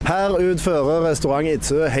Her utfører restaurant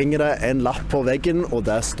Idsø henger det en lapp på veggen, og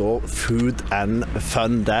der står Food and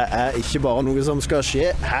Fun. Det er ikke bare noe som skal skje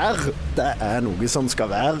her, det er noe som skal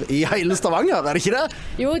være i hele Stavanger, er det ikke det?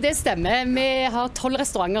 Jo, det stemmer. Vi har 12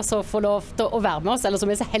 restauranter som får lov til å være med oss, eller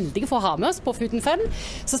som er så heldige for å ha med oss på Food and Fun,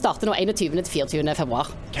 som starter nå 21. til 24.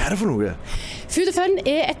 februar. Hva er det for noe? Food and Fun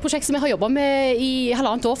er et prosjekt som vi har jobbet med i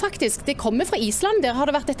 1,5 år faktisk. Det kommer fra Island, der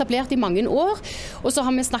har det vært etablert i mange år, og så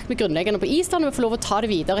har vi snakket med grunnleggerne på Island, og vi får lov å ta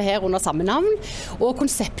det videre her under samme navn. Og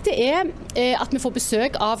konseptet er at vi får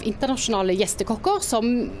besøk av internasjonale gjestekokker som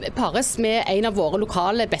pares med en av våre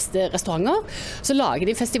lokale beste restauranter. Så lager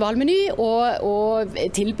de festivalmeny og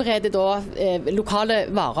tilbereder da lokale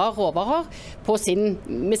varer, råvarer,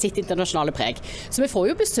 med sitt internasjonale preg. Så vi får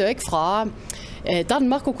jo besøk fra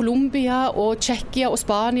Danmark og Colombia og Tsjekkia og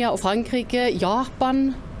Spania og Frankrike, Japan,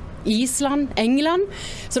 Island, England.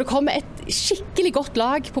 Så det kommer et skikkelig godt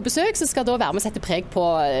lag på besøk som skal da være med å sette preg på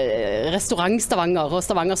restaurant Stavanger og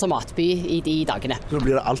Stavanger som matby i de dagene. Så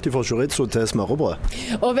blir det alltid fra chorizo til smørrebrød?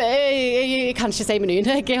 Og jeg kan ikke si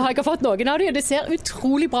menyen. Jeg har ikke fått noen av dem, og det ser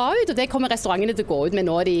utrolig bra ut, og det kommer restaurantene til å gå ut med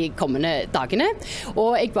nå de kommende dagene.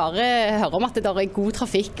 Og jeg bare hører om at det der er god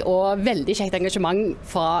trafikk og veldig kjekt engasjement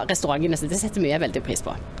fra restaurantene, så det setter mye veldig pris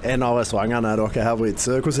på. En av restaurantene er dere her på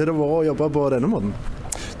Idsø. Hvordan er det vært å jobbe på denne måten?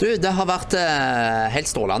 Det har vært helt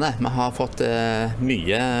strålende. Vi har fått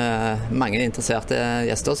mange interesserte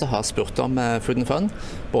gjester som har spurt om Food and Fun,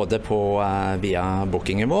 både via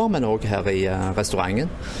bookingen vår, men også her i restauranten.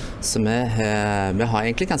 Så vi har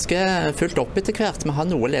egentlig ganske fullt opp etter hvert. Vi har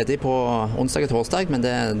noe ledig på onsdag og torsdag, men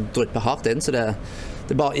det drypper hardt inn, så det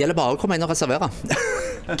gjelder bare å komme inn og reservere.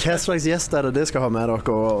 Hva slags gjest er det skal ha med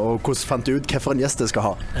dere, og hvordan fant du ut hvilken gjest det skal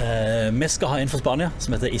ha? Vi skal ha en fra Spania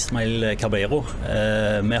som heter Ismail Caballero.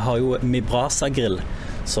 Vi har jo Mibrasa-grill,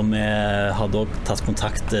 som vi har da tatt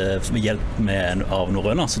kontakt med hjelp av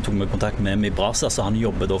Norrøna, så tok vi kontakt med Mibrasa, så han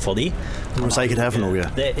jobber da for de. Du må si hva det er for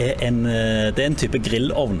noe. Det er en type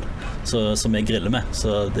grillovn som vi griller med,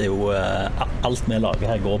 så det er jo alt vi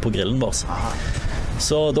lager her går på grillen vår. Aha.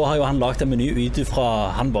 Så da har jo han lagt en meny ut ifra,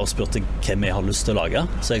 han bare spurte hva vi har lyst til å lage.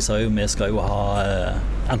 Så jeg sa jo, vi skal jo ha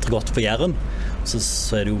entrecôte på Jæren, så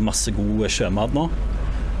er det jo masse god sjømat nå.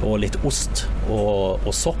 Og litt ost og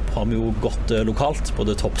sopp har vi jo gått lokalt,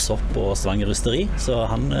 både toppsopp og Stavanger risteri. Så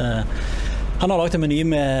han har lagt en meny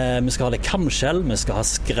med, vi skal ha litt kamskjell, vi skal ha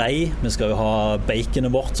skrei, vi skal jo ha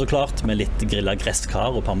baconet vårt så klart, med litt grillet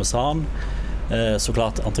gresskar og parmesan. Så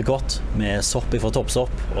klart entrecôte med sopp fra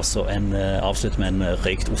toppsopp, og så avslutt med en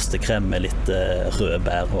røykt ostekrem med litt røde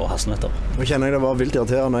bær og hasselnøtter. Nå kjenner jeg det var vilt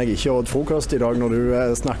irriterende når jeg ikke åt frokost i dag når du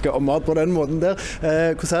snakker om mat på den måten der.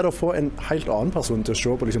 Hvordan er det å få en helt annen person til å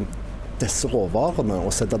se på disse råvarene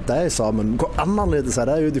og sette det sammen? Hvor annerledes er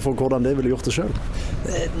det ut ifra hvordan det ville gjort det selv?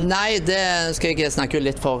 Nei, det skal jeg snakke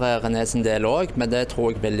litt for René sin del også, men det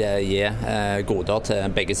tror jeg vil gi goder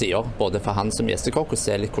til begge sider, både for han som gjestekokk, og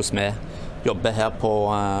se litt hvordan vi jobber her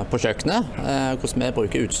på kjøkkenet, hvordan vi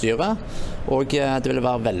bruker utstyret, og det vil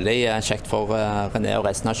være veldig kjekt for René og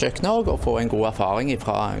resten av kjøkkenet også, å få en god erfaring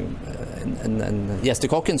fra en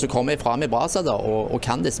gjestekokken som kommer fra Mibrasa og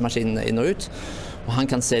kan disse maskinene inn og ut, og han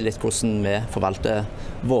kan se litt hvordan vi forvalter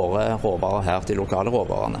våre råvarer her, de lokale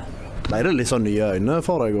råvarene. Er det litt sånn nye øyne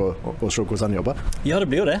for deg å se hvordan han jobber? Ja, det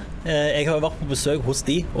blir jo det. Jeg har jo vært på besøk hos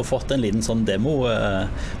de og fått en liten sånn demo,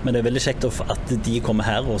 men det er veldig kjekt at de kommer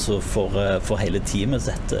her og så får hele teamet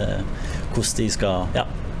sett hvordan de skal, ja,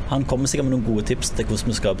 han kommer sikkert med noen gode tips til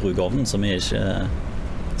hvordan vi skal bruke ovnen som vi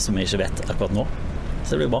ikke vet akkurat nå.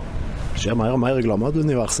 Så det blir bra. Det skjer mer og mer i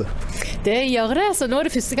Glammat-universet. Det gjør det, så nå er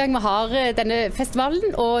det første gang vi har denne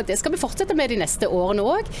festivalen, og det skal vi fortsette med de neste årene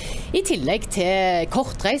også. I tillegg til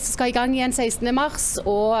kortreis som skal i gang igjen 16. mars,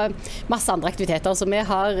 og masse andre aktiviteter, så vi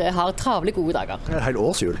har travle gode dager. Det er et helt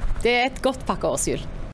årshjul. Det er et godt pakket årshjul.